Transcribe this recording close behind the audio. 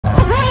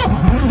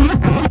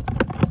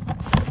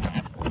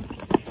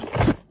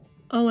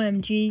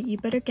OMG, you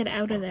better get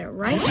out of there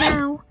right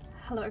now.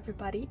 Hello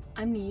everybody,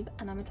 I'm Neve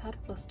and I'm a tad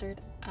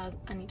flustered as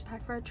I need to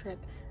pack for a trip,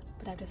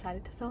 but I've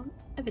decided to film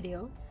a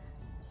video,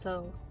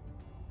 so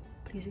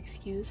please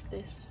excuse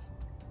this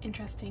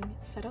interesting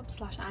setup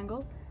 /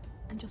 angle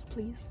and just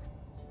please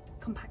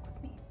come pack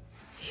with me.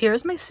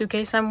 Here's my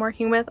suitcase I'm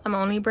working with. I'm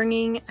only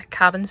bringing a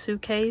cabin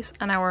suitcase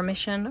and our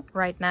mission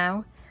right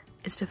now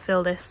is to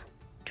fill this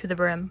to the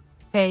brim.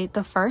 Okay,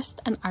 the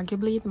first and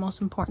arguably the most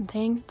important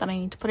thing that I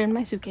need to put in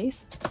my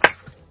suitcase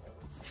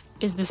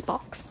is this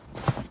box.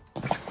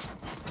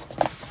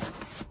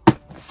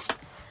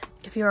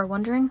 If you are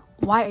wondering,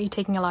 why are you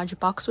taking a large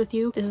box with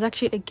you? This is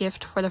actually a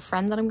gift for the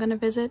friend that I'm going to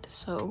visit,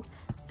 so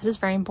this is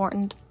very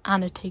important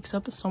and it takes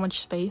up so much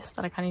space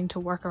that I kind of need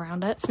to work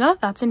around it. So now that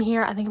that's in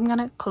here, I think I'm going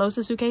to close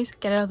the suitcase,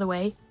 get it out of the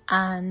way,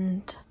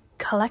 and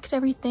collect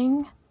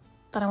everything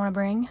that I want to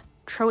bring,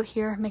 throw it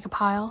here, make a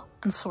pile,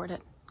 and sort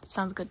it.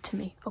 Sounds good to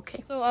me.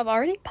 Okay, so I've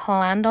already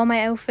planned all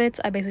my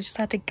outfits. I basically just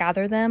had to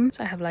gather them.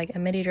 So I have like a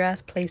midi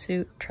dress, play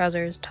suit,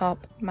 trousers,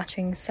 top,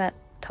 matching set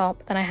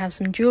top. Then I have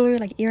some jewelry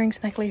like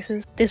earrings,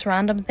 necklaces, this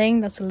random thing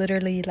that's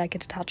literally like a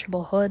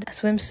detachable hood, a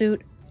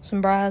swimsuit,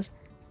 some bras,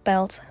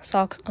 belts,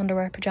 socks,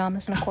 underwear,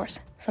 pajamas, and of course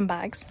some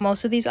bags.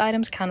 Most of these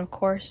items can of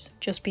course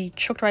just be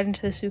chucked right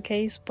into the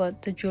suitcase,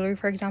 but the jewelry,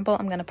 for example,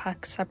 I'm gonna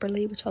pack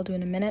separately, which I'll do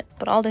in a minute.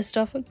 But all this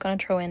stuff I'm gonna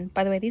throw in.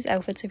 By the way, these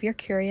outfits, if you're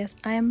curious,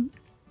 I am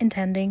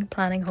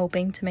planning,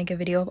 hoping to make a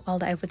video of all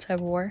the outfits I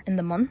wore in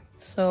the month.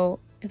 So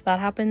if that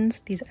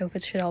happens, these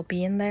outfits should all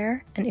be in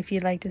there. And if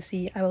you'd like to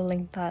see, I will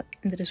link that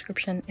in the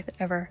description if it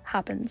ever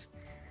happens.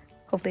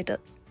 Hopefully it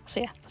does. So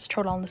yeah, let's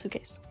throw it all in the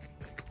suitcase.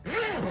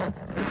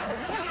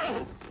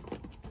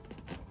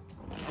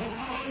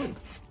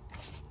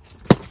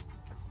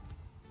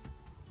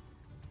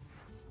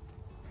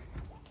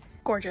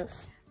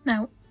 Gorgeous.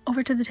 Now,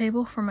 over to the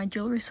table for my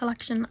jewelry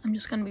selection. I'm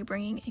just going to be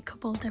bringing a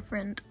couple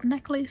different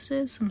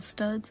necklaces, some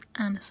studs,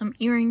 and some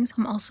earrings.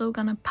 I'm also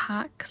going to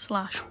pack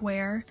 /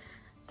 wear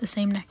the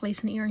same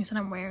necklace and earrings that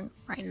I'm wearing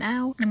right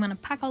now. I'm going to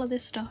pack all of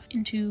this stuff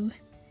into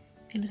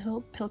a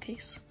little pill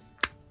case.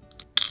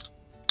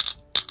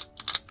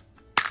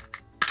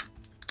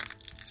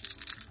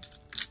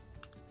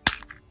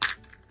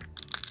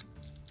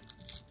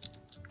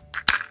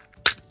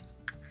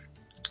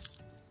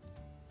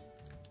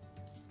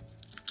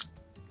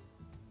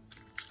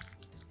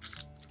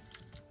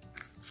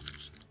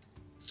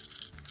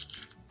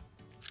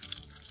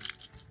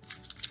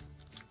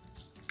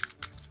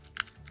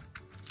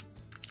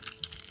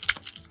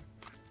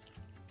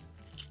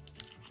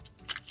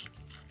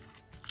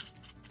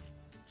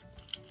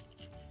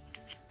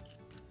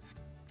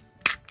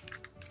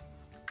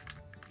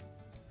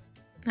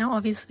 Now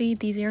obviously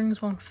these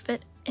earrings won't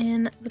fit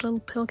in the little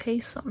pill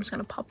case, so I'm just going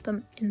to pop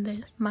them in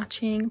this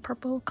matching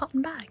purple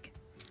cotton bag.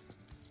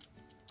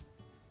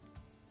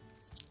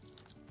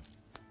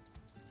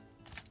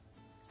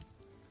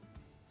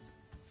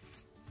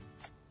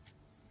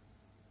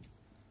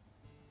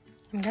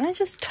 I'm going to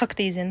just tuck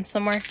these in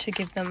somewhere to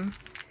give them,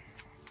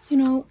 you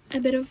know, a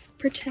bit of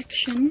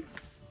protection.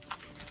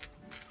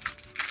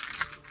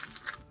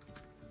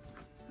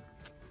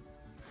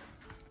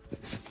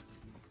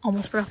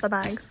 Almost forgot the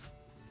bags.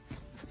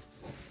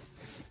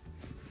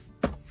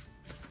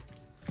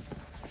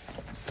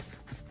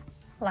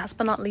 Last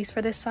but not least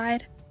for this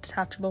side,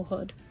 detachable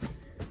hood.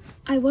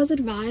 I was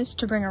advised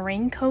to bring a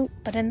raincoat,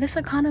 but in this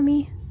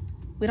economy,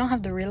 we don't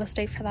have the real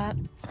estate for that.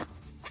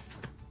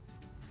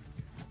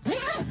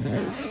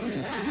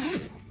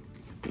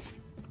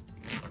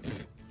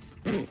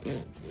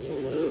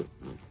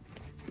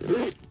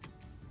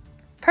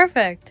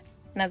 Perfect!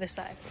 Now this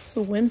side.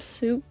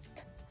 Swimsuit,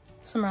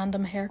 some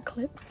random hair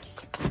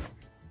clips,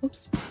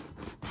 oops,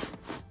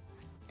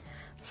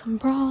 some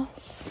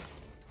bras.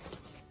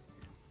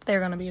 They're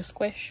gonna be a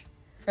squish.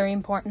 Very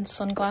important,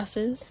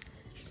 sunglasses.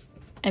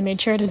 I made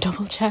sure to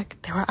double check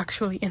they were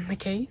actually in the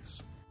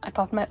case. I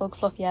popped my Ugg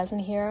Fluff Yes in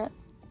here.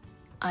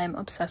 I'm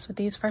obsessed with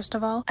these, first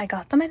of all. I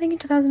got them I think in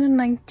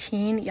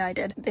 2019. Yeah, I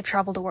did. They've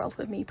traveled the world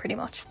with me pretty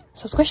much.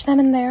 So squish them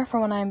in there for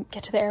when I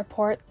get to the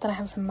airport. Then I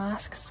have some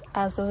masks,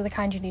 as those are the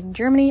kind you need in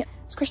Germany.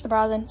 Squish the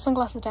bras in,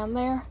 sunglasses down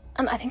there.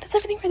 And I think that's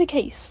everything for the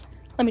case.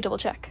 Let me double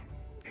check.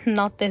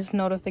 Not this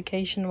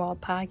notification while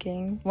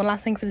packing. One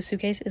last thing for the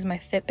suitcase is my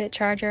Fitbit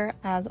charger,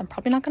 as I'm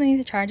probably not going to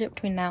need to charge it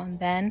between now and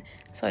then,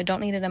 so I don't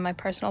need it in my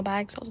personal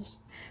bag, so I'll just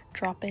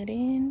drop it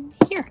in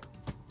here.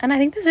 And I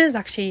think this is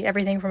actually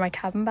everything for my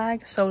cabin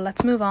bag, so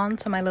let's move on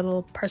to my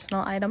little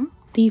personal item.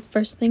 The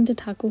first thing to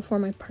tackle for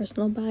my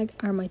personal bag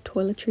are my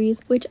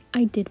toiletries, which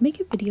I did make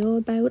a video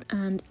about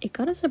and it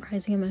got a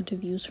surprising amount of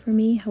views for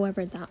me.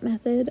 However, that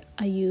method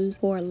I use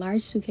for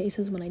large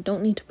suitcases when I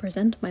don't need to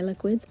present my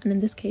liquids, and in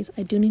this case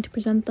I do need to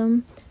present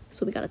them,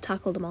 so we gotta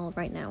tackle them all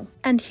right now.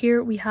 And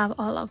here we have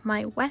all of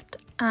my wet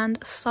and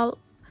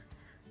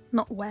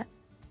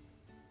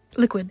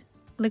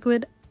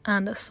liquid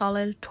and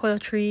solid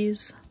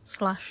toiletries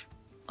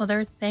 /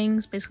 other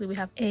things. Basically we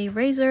have a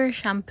razor,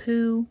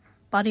 shampoo,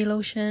 body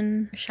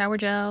lotion, shower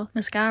gel,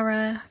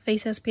 mascara,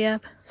 face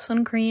SPF,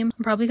 sun cream.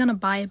 I'm probably gonna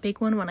buy a big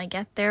one when I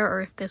get there,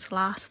 or if this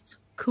lasts.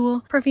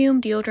 Cool.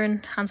 Perfume,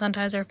 deodorant, hand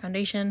sanitizer,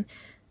 foundation,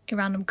 a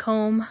random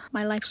comb,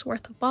 my life's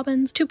worth of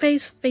bobbins,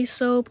 toothpaste, face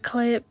soap,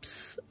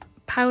 clips,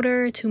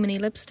 powder, 2 mini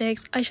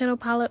lipsticks, eyeshadow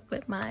palette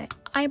with my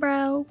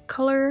eyebrow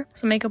color,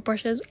 some makeup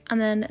brushes, and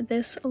then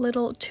this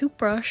little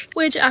toothbrush,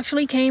 which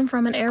actually came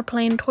from an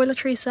airplane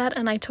toiletry set,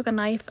 and I took a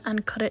knife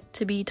and cut it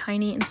to be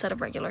tiny instead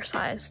of regular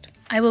sized.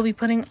 I will be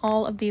putting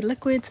all of the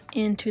liquids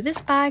into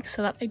this bag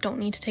so that I don't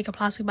need to take a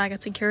plastic bag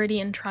at security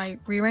and try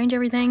rearrange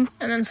everything.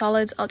 And then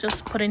solids I'll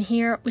just put in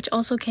here, which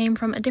also came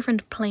from a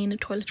different plain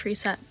toiletry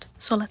set.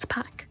 So let's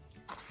pack.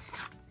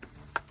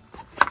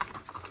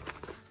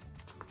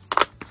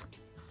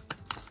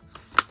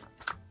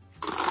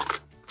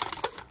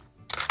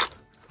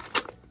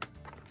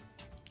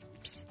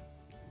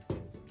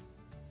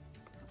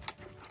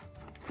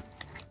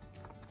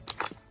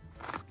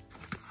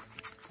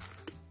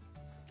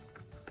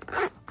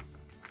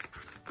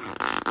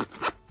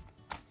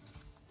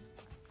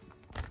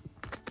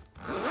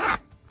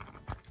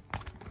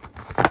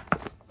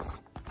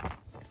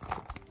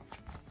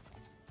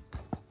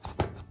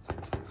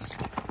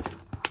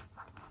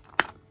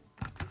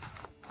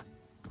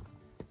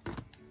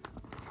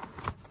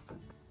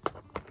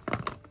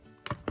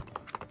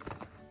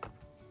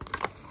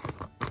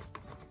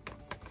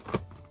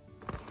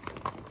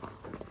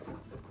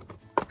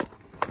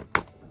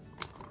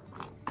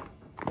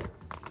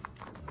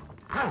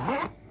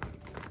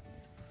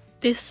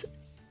 This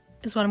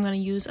is what I'm going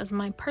to use as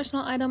my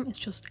personal item. It's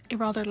just a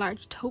rather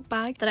large tote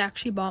bag that I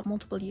actually bought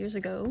multiple years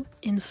ago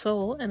in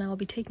Seoul, and I'll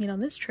be taking it on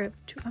this trip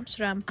to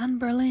Amsterdam and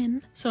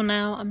Berlin. So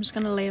now I'm just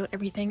going to lay out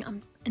everything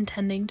I'm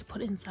intending to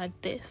put inside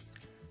this.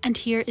 And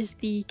here is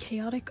the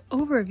chaotic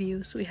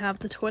overview. So we have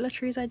the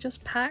toiletries I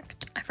just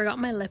packed. I forgot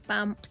my lip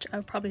balm, which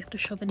I'll probably have to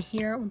shove in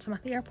here once I'm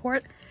at the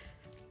airport.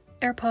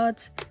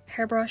 AirPods,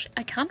 hairbrush.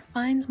 I can't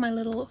find my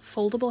little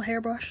foldable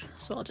hairbrush,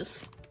 so I'll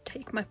just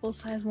take my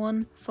full-size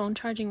one. Phone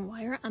charging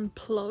wire and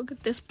plug.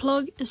 This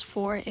plug is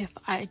for if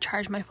I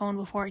charge my phone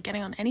before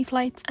getting on any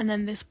flights, and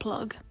then this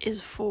plug is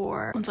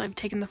for once I've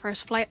taken the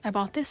first flight. I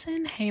bought this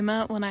in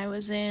Hema when I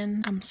was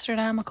in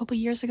Amsterdam a couple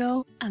years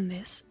ago, and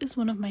this is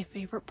one of my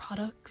favorite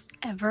products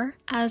ever,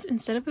 as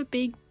instead of a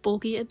big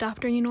bulky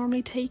adapter you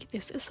normally take,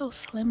 this is so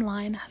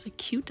slimline, has a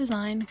cute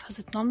design because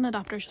it's not an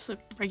adapter, it's just a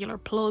regular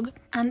plug,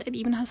 and it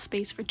even has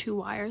space for 2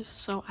 wires,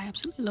 so I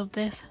absolutely love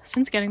this.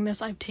 Since getting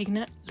this, I've taken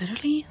it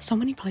literally so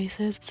many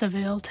places: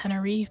 Seville,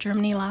 Tenerife,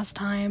 Germany last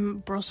time,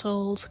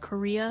 Brussels,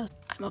 Korea.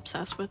 I'm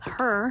obsessed with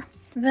her.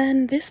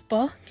 Then this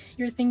book,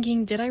 you're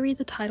thinking, did I read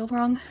the title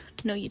wrong?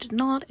 No, you did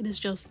not. It is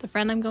just the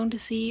friend I'm going to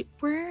see.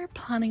 We're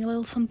planning a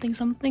little something,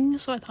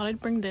 so I thought I'd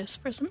bring this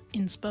for some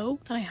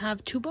inspo. Then I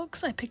have 2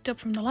 books I picked up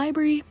from the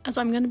library, as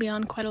I'm going to be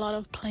on quite a lot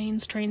of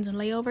planes, trains, and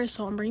layovers,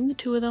 so I'm bringing the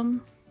 2 of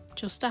them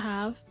just to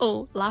have.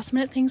 Oh, last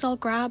minute things I'll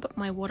grab: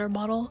 my water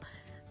bottle,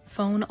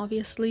 phone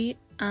obviously,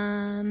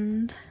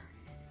 and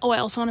oh, I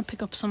also want to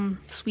pick up some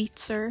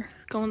sweets or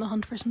go on the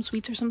hunt for some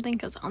sweets or something,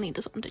 because I'll need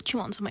something to chew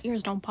on so my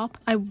ears don't pop.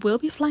 I will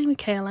be flying with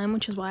KLM,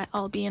 which is why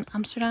I'll be in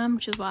Amsterdam,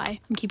 which is why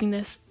I'm keeping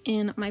this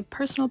in my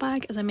personal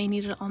bag, as I may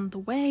need it on the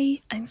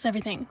way. I think that's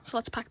everything, so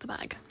let's pack the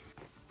bag.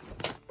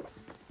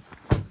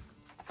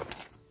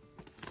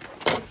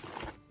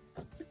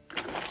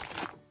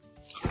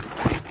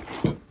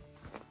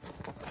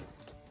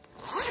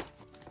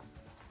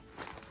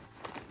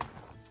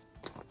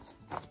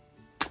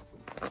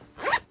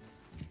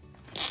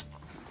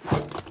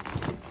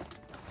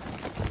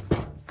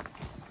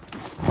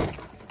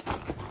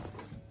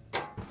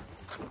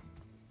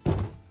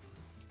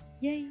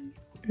 Yay!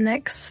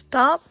 Next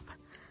stop,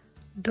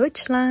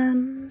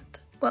 Deutschland.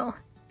 Well,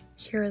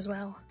 here as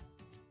well.